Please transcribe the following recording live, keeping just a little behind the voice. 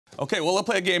Okay, well, we'll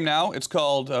play a game now. It's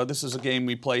called, this is a game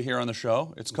we play here on the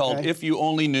show. It's called If You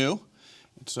Only Knew.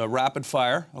 It's a rapid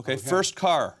fire. Okay, first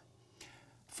car.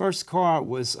 First car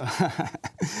was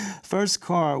first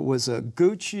car was a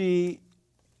Gucci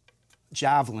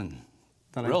Javelin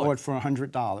that I bought for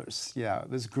 $100. Yeah, it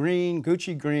was green,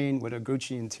 Gucci green with a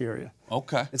Gucci interior.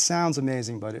 Okay. It sounds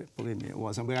amazing, but believe me, it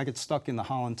wasn't. But I got stuck in the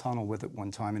Holland Tunnel with it one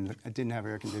time, and it didn't have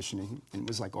air conditioning. And it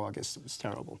was like August. It was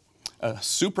terrible. A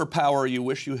superpower you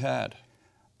wish you had?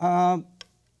 I'd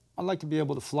like to be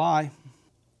able to fly.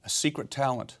 A secret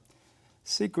talent?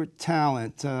 Secret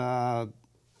talent.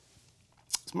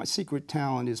 My secret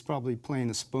talent is probably playing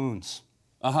the spoons.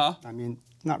 Uh-huh. I mean,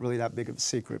 not really that big of a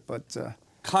secret, but...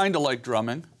 Kinda like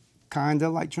drumming. Kinda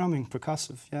like drumming,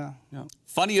 percussive, yeah.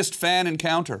 Funniest fan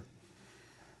encounter?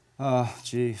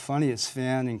 Gee, funniest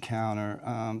fan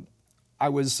encounter. I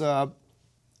was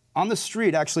on the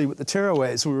street, actually, with the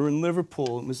Tearaways. We were in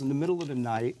Liverpool. It was in the middle of the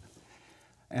night,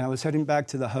 and I was heading back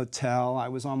to the hotel. I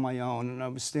was on my own, and I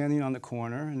was standing on the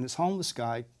corner, and this homeless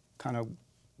guy kind of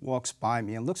walks by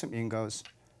me and looks at me and goes,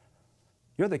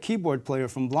 "You're the keyboard player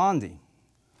from Blondie."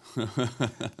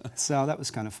 So that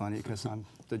was kind of funny because I'm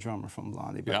the drummer from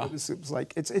Blondie. But it was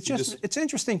like it's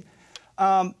interesting.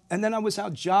 And then I was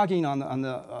out jogging on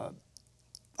the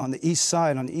east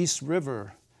side, on the East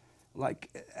River,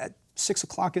 like at 6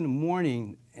 o'clock in the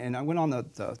morning, and I went on the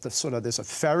sort of, there's a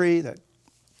ferry that,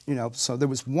 you know, so there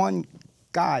was one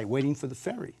guy waiting for the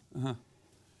ferry,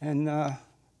 and I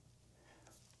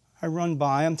run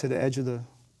by him to the edge of the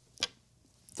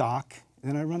dock,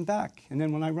 and then I run back, and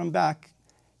then when I run back,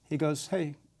 he goes,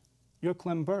 "Hey, you're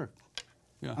Clem Burke."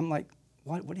 Yeah. I'm like,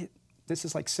 "What? What do you?" This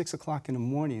is like 6 o'clock in the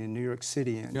morning in New York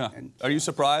City. And Are you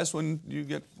surprised when you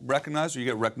get recognized, or you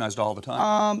get recognized all the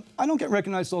time? I don't get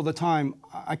recognized all the time.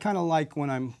 I kind of like when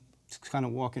I'm kind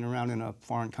of walking around in a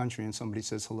foreign country and somebody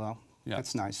says hello. Yeah.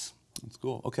 That's nice. That's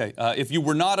cool. Okay. If you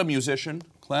were not a musician,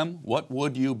 Clem, what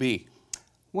would you be?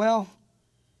 Well,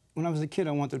 when I was a kid,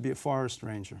 I wanted to be a forest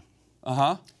ranger.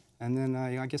 Uh-huh. And then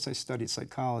I guess I studied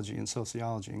psychology and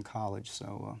sociology in college,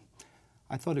 so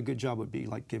I thought a good job would be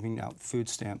like giving out food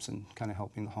stamps and kind of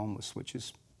helping the homeless, which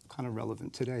is kind of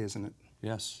relevant today, isn't it?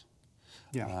 Yes.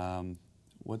 Yeah.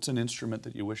 What's an instrument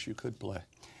that you wish you could play?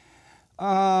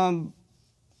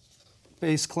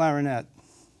 Bass clarinet.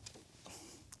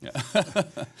 Yeah.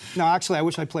 No, actually, I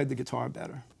wish I played the guitar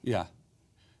better. Yeah.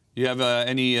 Do you have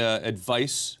any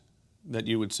advice that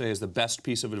you would say is the best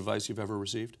piece of advice you've ever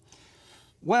received?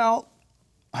 Well,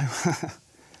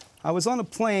 I was on a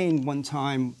plane one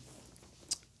time,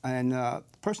 and the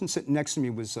person sitting next to me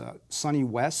was Sonny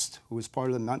West, who was part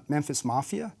of the Memphis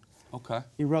Mafia. Okay.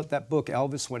 He wrote that book,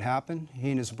 Elvis, What Happened, he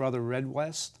and his brother Red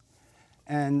West.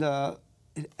 And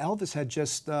Elvis had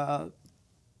just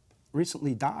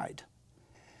recently died.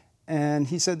 And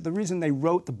he said the reason they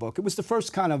wrote the book, it was the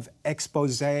first kind of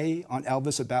expose on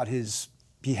Elvis about his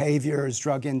behavior, his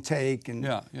drug intake, and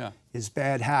his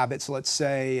bad habits, let's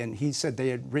say. And he said they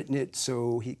had written it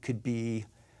so he could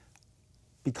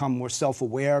become more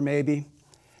self-aware, maybe.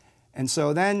 And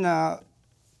so then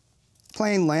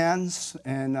plane lands,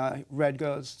 and Red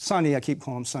goes, Sonny, I keep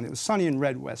calling him Sonny. It was Sonny and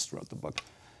Red West wrote the book.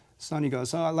 Sonny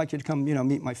goes, "Oh, I'd like you to come, you know,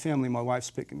 meet my family. My wife's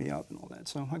picking me up and all that."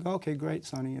 So I go, "Okay, great,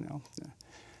 Sonny, you know."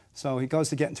 So he goes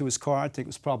to get into his car. I think it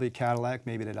was probably a Cadillac,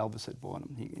 maybe that Elvis had bought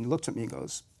him. He looks at me and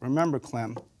goes, "Remember,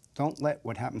 Clem, don't let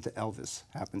what happened to Elvis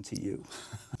happen to you."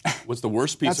 What's the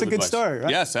worst piece of advice? That's a good story, right?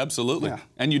 Yes, absolutely. Yeah.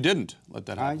 And you didn't let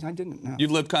that happen. I didn't, no.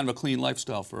 You've lived kind of a clean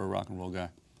lifestyle for a rock and roll guy.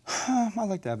 I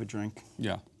like to have a drink.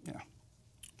 Yeah. Yeah.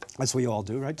 That's what we all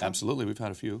do, right, Tom? Absolutely. We've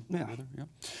had a few. Yeah.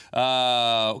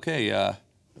 Okay.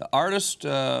 The artist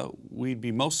we'd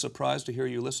be most surprised to hear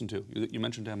you listen to. You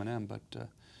mentioned Eminem, but...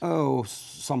 Oh,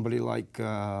 somebody like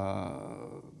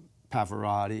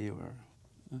Pavarotti or,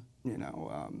 you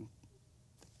know,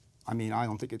 I mean, I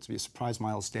don't think it'd be a surprise,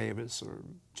 Miles Davis or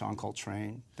John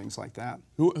Coltrane, things like that.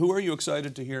 Who are you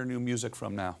excited to hear new music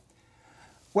from now?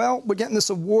 Well, we're getting this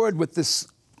award with this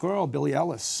girl, Billie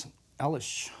Eilish,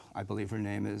 I believe her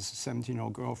name is, a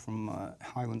 17-year-old girl from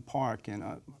Highland Park, and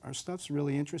her stuff's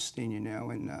really interesting, you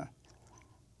know, and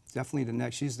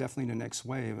she's definitely the next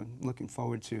wave. I'm looking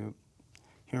forward to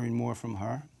hearing more from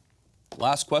her.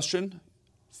 Last question.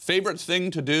 Favorite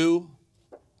thing to do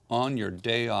on your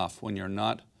day off when you're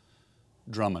not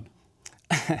drumming?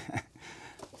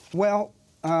 Well,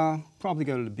 probably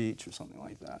go to the beach or something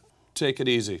like that. Take it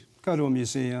easy. Go to a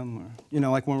museum, or, you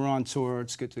know, like when we're on tour,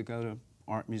 it's good to go to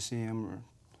art museum, or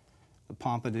the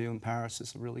Pompidou in Paris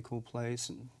is a really cool place,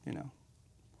 and, you know,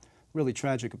 really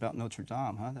tragic about Notre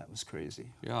Dame, huh? That was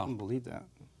crazy. Yeah. I couldn't believe that.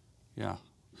 Yeah.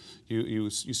 You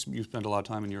spent a lot of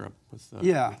time in Europe with.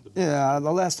 Yeah.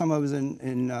 The last time I was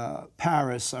in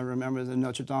Paris, I remember the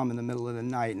Notre Dame in the middle of the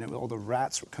night, and all the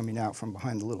rats were coming out from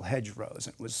behind the little hedgerows.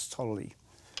 It was totally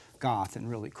goth and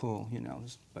really cool, you know.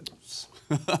 But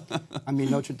I mean,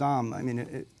 Notre Dame. I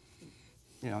mean,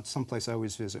 you know, it's someplace I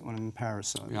always visit when I'm in Paris.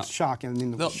 So it's shocking. I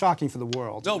mean, it's shocking for the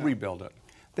world. They'll rebuild it.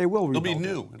 They will rebuild it. It'll be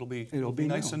new. It'll be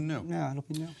nice and new. Yeah, it'll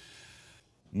be new.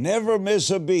 Never miss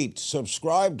a beat.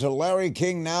 Subscribe to Larry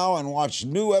King Now and watch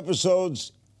new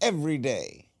episodes every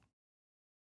day.